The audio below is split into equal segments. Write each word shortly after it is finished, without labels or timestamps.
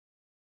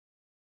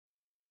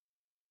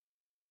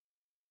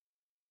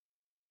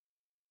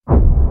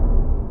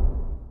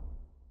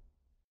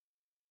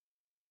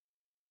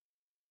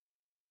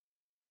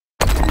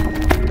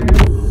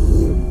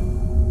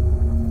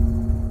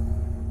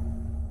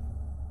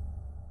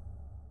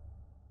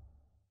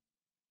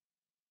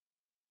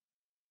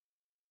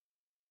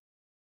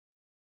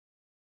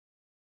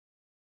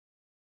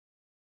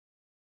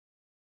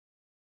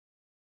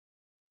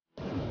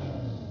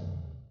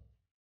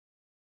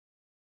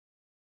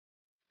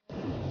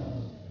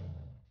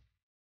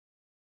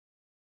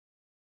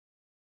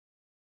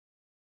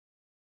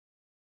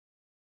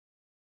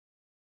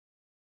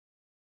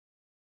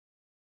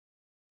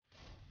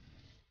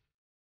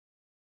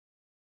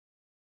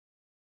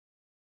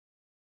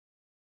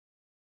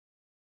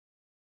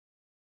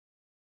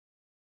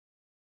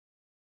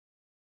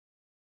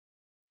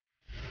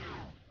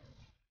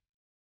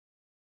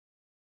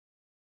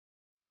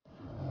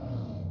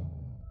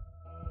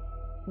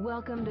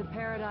Welcome to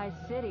Paradise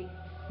City,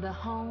 the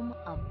home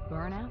of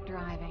burnout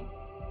driving.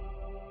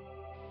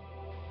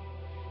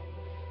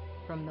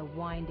 From the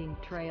winding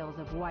trails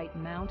of White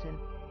Mountain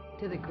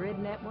to the grid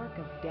network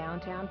of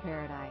downtown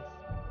Paradise,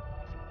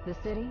 the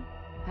city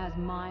has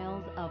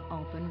miles of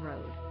open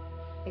road.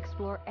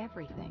 Explore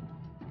everything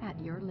at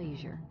your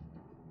leisure.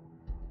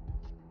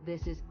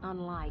 This is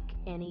unlike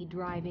any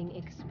driving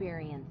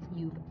experience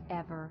you've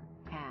ever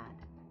had.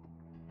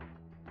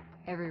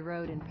 Every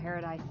road in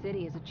Paradise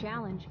City is a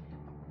challenge.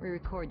 We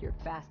record your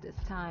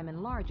fastest time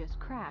and largest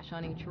crash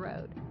on each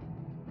road.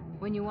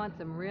 When you want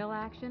some real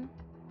action,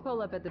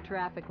 pull up at the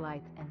traffic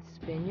lights and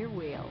spin your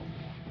wheels.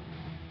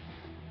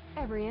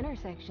 Every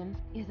intersection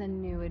is a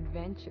new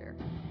adventure.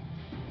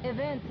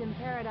 Events in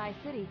Paradise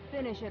City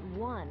finish at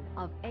one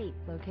of 8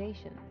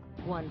 locations,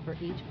 one for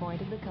each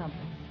point of the compass.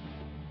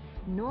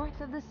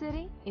 North of the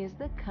city is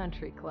the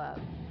Country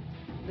Club,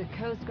 the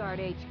Coast Guard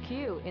HQ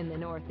in the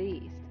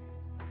northeast,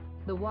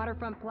 the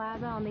Waterfront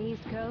Plaza on the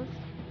East Coast.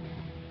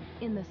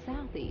 In the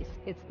southeast,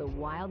 it's the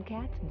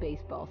Wildcats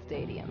Baseball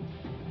Stadium,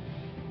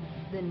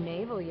 the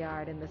Naval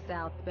Yard in the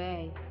South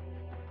Bay,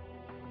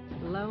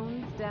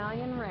 Lone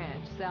Stallion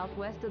Ranch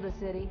southwest of the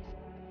city,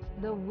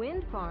 the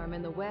Wind Farm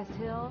in the West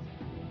Hills,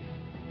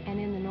 and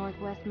in the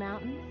Northwest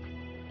Mountains,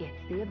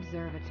 it's the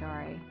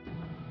Observatory.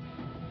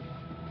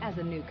 As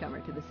a newcomer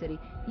to the city,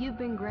 you've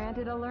been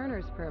granted a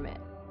learner's permit.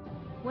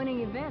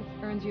 Winning events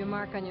earns you a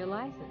mark on your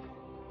license.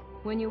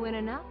 When you win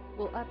enough,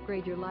 we'll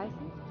upgrade your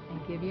license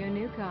and give you a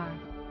new car.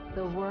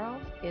 The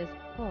world is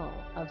full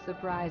of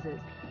surprises.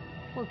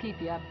 We'll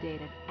keep you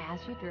updated as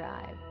you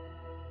drive.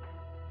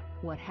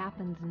 What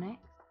happens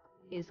next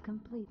is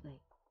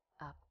completely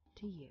up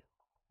to you.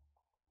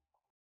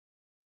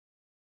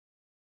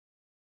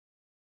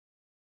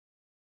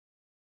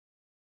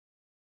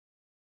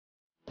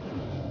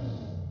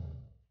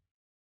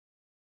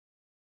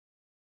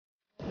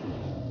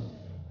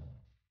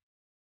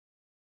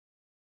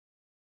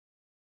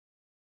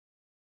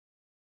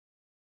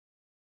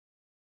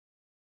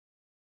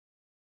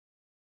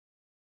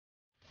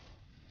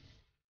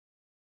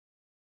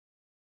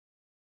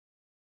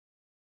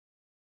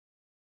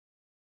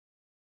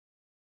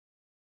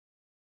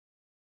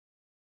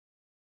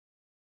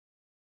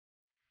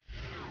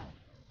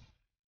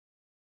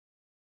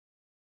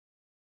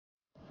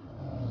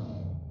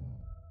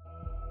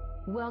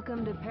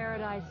 Welcome to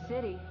Paradise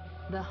City,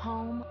 the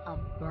home of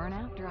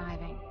burnout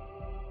driving.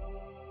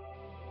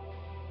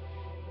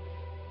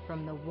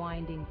 From the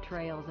winding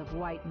trails of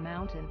White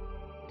Mountain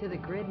to the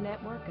grid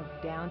network of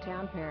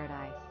downtown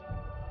Paradise,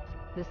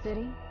 the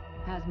city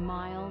has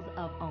miles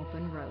of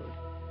open road.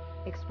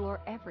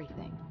 Explore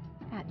everything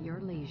at your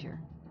leisure.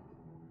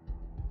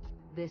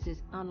 This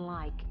is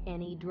unlike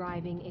any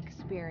driving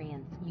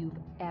experience you've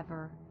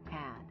ever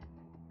had.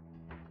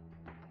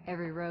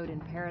 Every road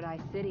in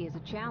Paradise City is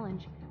a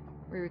challenge.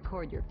 We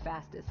record your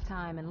fastest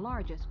time and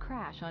largest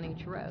crash on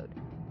each road.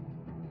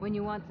 When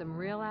you want some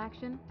real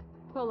action,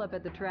 pull up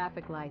at the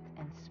traffic lights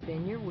and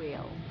spin your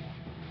wheels.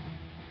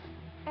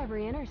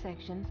 Every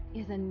intersection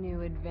is a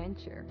new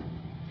adventure.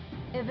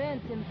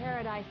 Events in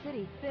Paradise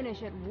City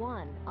finish at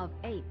one of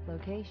 8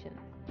 locations,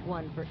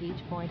 one for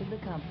each point of the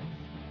compass.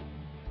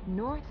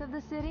 North of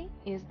the city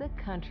is the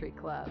Country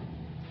Club,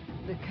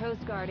 the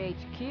Coast Guard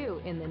HQ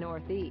in the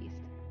northeast,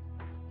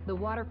 the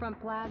Waterfront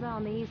Plaza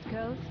on the East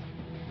Coast.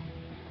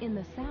 In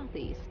the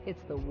southeast,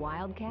 it's the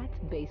Wildcats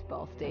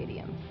Baseball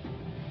Stadium,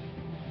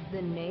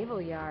 the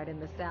Naval Yard in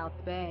the South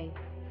Bay,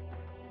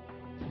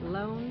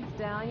 Lone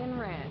Stallion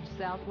Ranch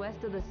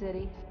southwest of the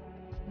city,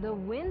 the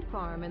Wind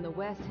Farm in the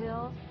West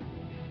Hills,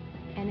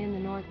 and in the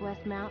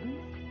Northwest Mountains,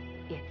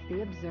 it's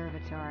the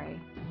Observatory.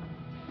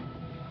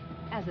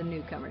 As a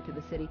newcomer to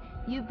the city,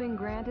 you've been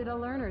granted a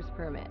learner's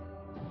permit.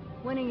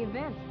 Winning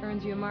events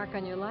earns you a mark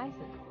on your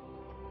license.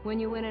 When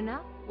you win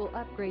enough, we'll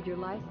upgrade your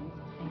license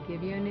and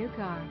give you a new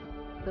car.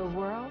 The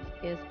world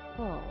is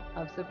full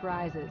of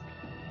surprises.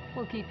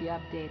 We'll keep you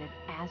updated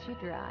as you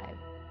drive.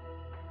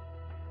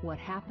 What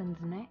happens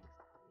next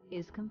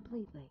is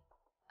completely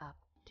up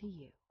to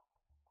you.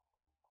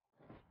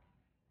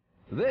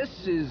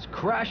 This is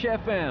Crash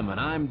FM, and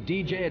I'm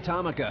DJ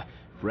Atomica,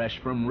 fresh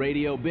from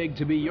Radio Big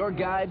to be your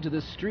guide to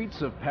the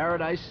streets of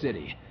Paradise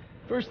City.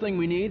 First thing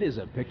we need is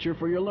a picture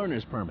for your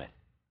learner's permit.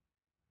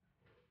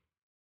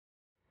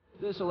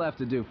 This'll have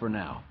to do for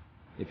now.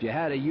 If you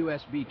had a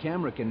USB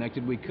camera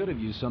connected, we could have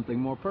used something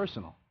more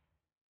personal.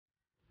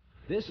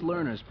 This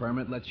learner's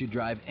permit lets you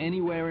drive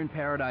anywhere in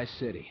Paradise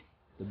City.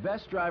 The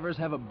best drivers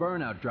have a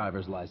Burnout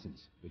driver's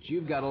license, but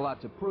you've got a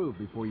lot to prove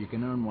before you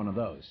can earn one of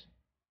those.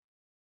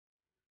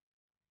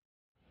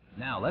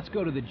 Now, let's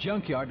go to the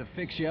junkyard to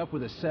fix you up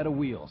with a set of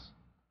wheels.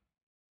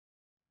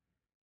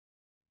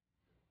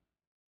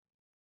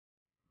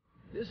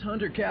 This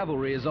Hunter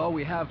Cavalry is all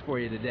we have for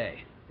you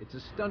today. It's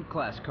a stunt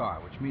class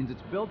car, which means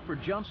it's built for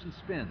jumps and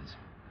spins.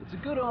 It's a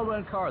good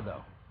all-around car,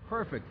 though.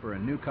 Perfect for a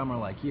newcomer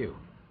like you.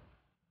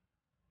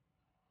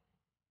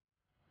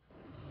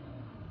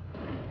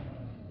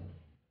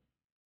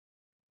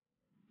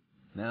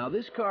 Now,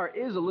 this car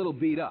is a little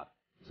beat up.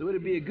 So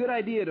it'd be a good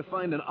idea to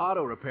find an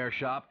auto repair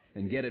shop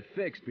and get it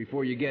fixed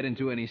before you get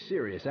into any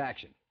serious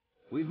action.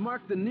 We've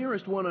marked the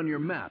nearest one on your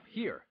map,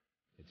 here.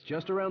 It's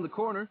just around the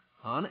corner,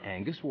 on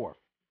Angus Wharf.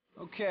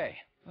 Okay,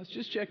 let's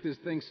just check this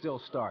thing still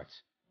starts.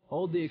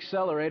 Hold the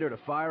accelerator to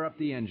fire up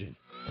the engine.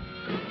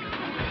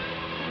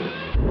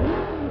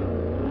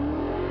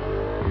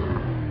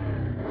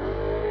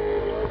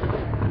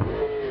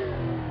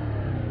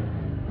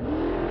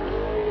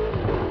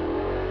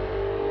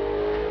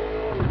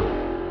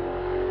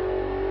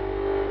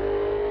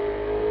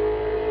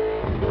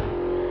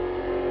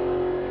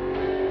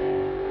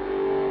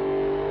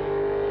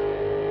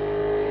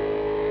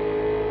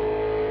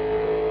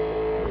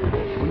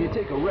 When you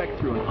take a wreck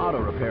through an auto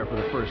repair for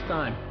the first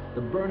time,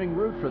 the burning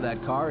route for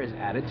that car is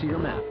added to your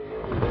map.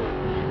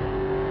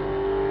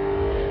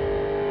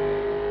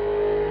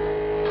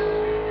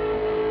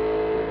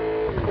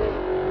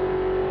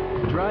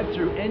 Drive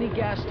through any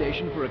gas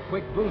station for a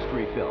quick boost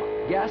refill.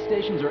 Gas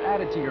stations are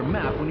added to your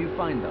map when you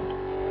find them.